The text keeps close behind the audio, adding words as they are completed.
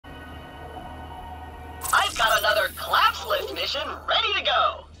mission ready to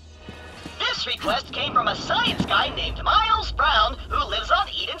go. This request came from a science guy named Miles Brown who lives on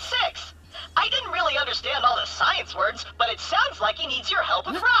Eden 6. I didn't really understand all the science words, but it sounds like he needs your help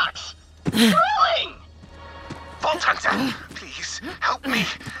with rocks. Thrilling! Vault Hunter, please, help me.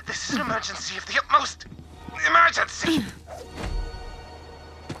 This is an emergency of the utmost emergency.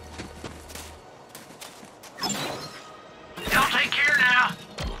 I'll take care now.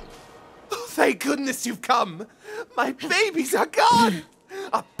 Oh, thank goodness you've come. My babies are gone.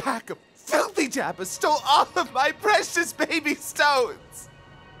 A pack of filthy jabbers stole all of my precious baby stones.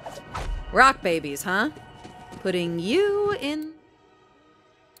 Rock babies, huh? Putting you in...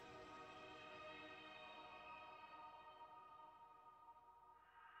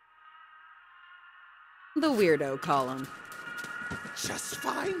 the weirdo column. Just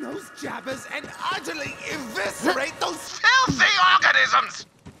find those jabbers and utterly eviscerate those Filthy organisms!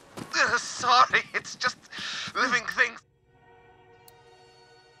 Sorry, it's just living things.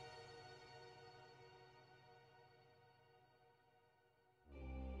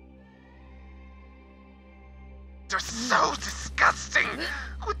 They're so disgusting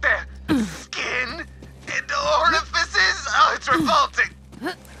with their skin and orifices. Oh, it's revolting.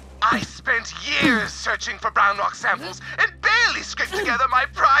 I spent years searching for brown rock samples and barely scraped together my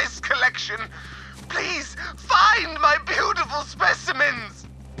prized collection. Please, find my beautiful specimens!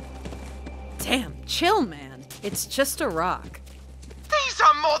 Damn, chill, man. It's just a rock. These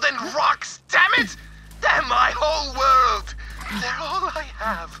are more than rocks, damn it! They're my whole world. They're all I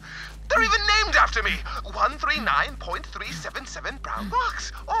have. They're even named after me. 139.377 brown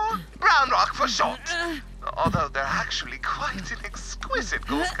rocks, or brown rock for short. Although they're actually quite an exquisite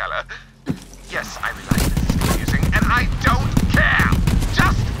gold color. Yes, I realize this is confusing, and I don't care.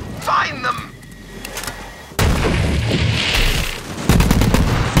 Just find them.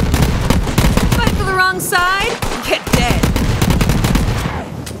 Fight for the wrong side? Get dead.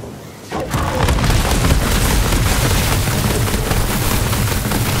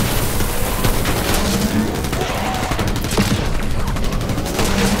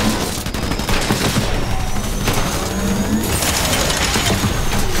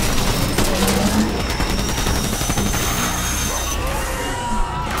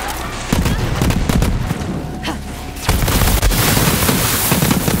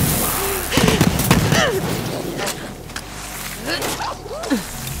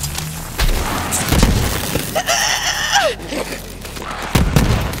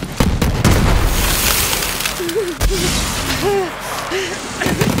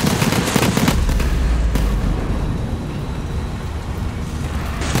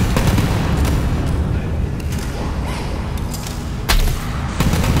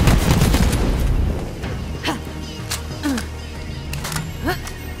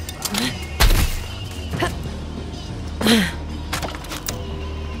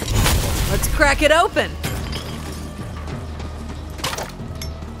 Let's crack it open.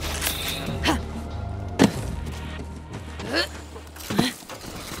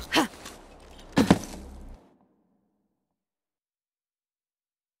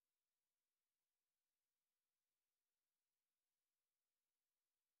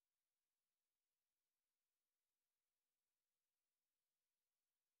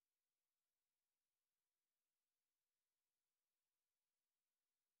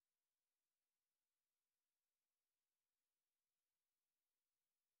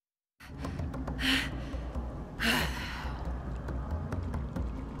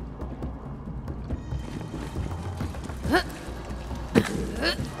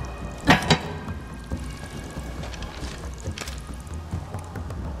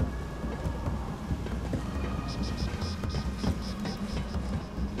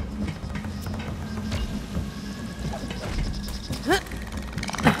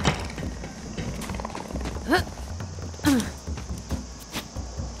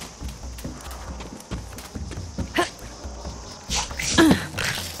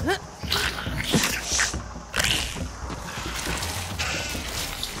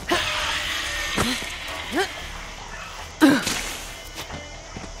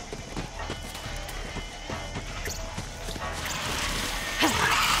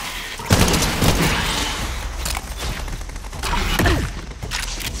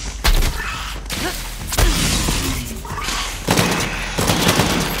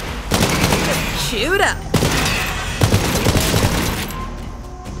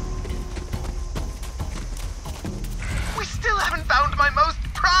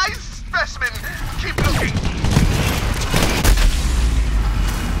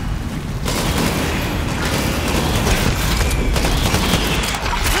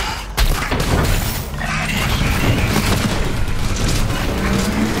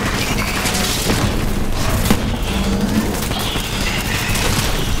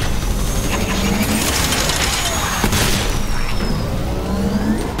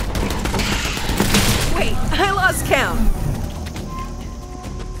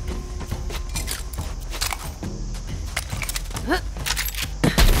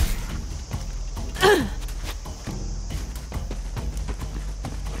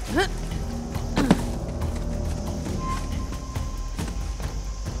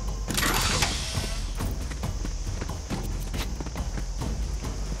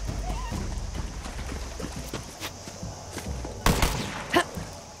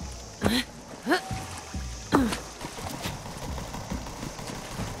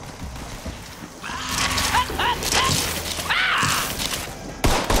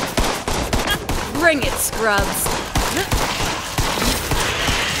 Bring it, scrubs.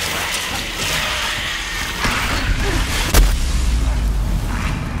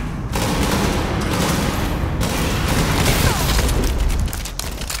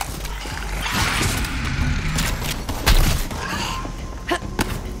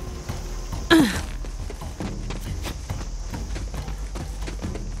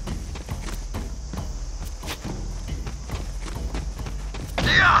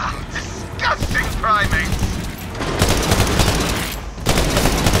 Disgusting primates!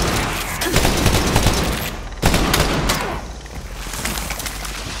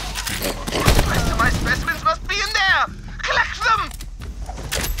 The rest of my specimens must be in there! Collect them!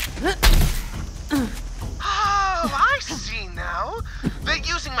 Oh, I see now. They're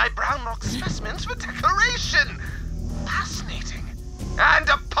using my brown rock specimens for decoration. Fascinating. And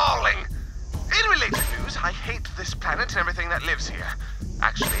appalling. In related news, I hate this planet and everything that lives here.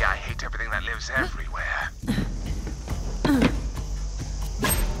 Actually, I hate everything that lives everywhere.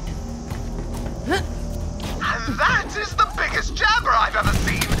 And that is the biggest jabber I've ever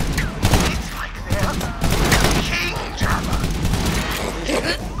seen. It's like they're king jabber.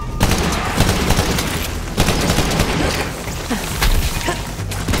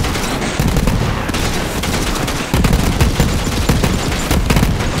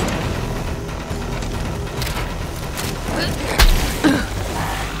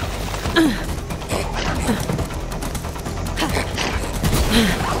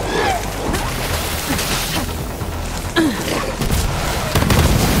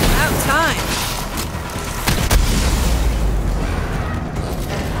 About time.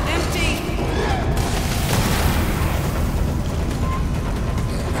 Empty.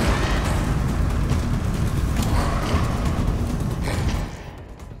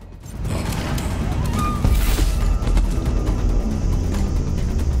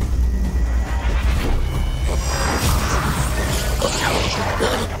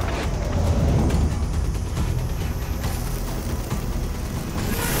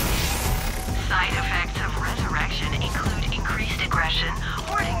 Side effects of resurrection include increased aggression,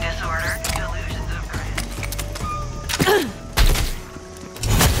 hoarding disorder, delusions of grandeur.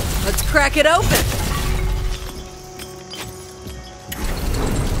 Let's crack it open.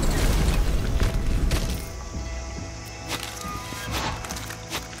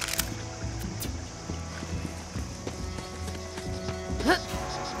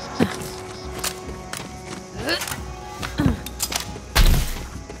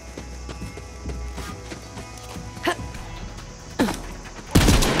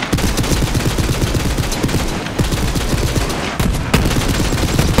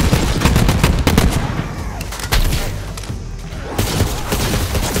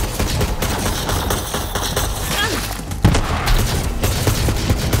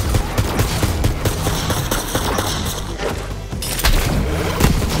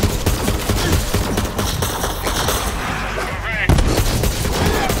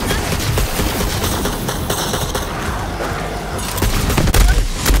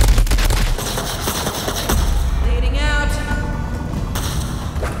 Leading out.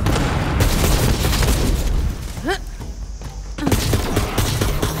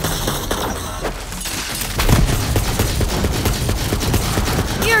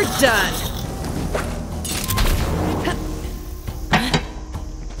 You're done.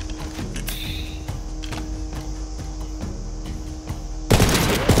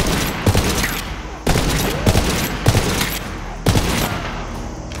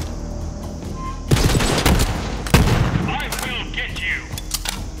 I will get you!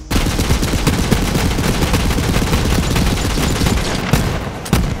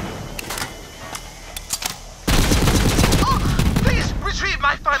 Oh, please retrieve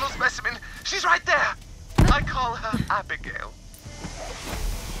my final specimen. She's right there. I call her Abigail.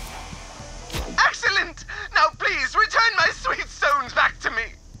 Excellent! Now please return my sweet stones back to me.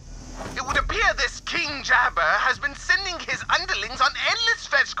 It would appear this King Jabber has been sending his underlings on endless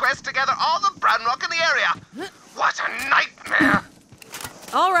fetch quests to gather all the brown rock in the area. What a nightmare!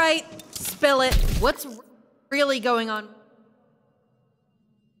 All right, spill it. What's really going on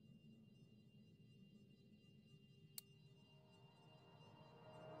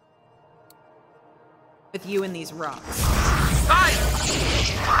with you and these rocks? Fine!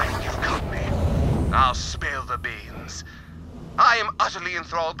 Fine. utterly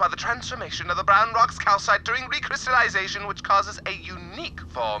enthralled by the transformation of the brown rock's calcite during recrystallization, which causes a unique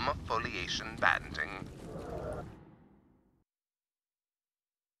form of foliation banding.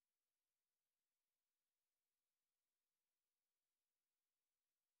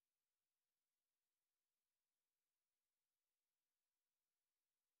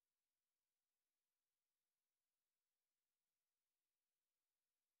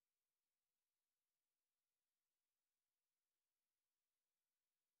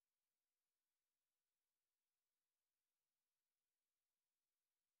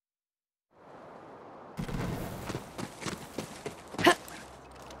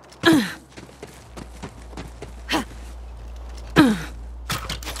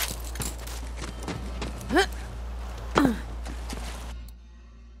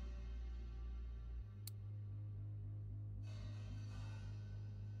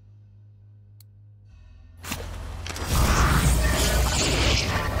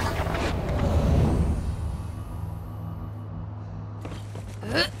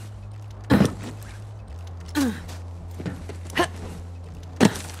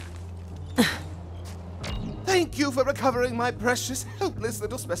 Thank you for recovering my precious, helpless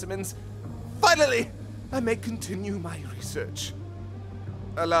little specimens. Finally, I may continue my research.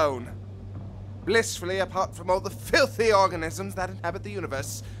 Alone. Blissfully apart from all the filthy organisms that inhabit the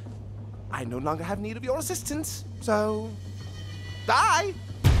universe. I no longer have need of your assistance, so... bye!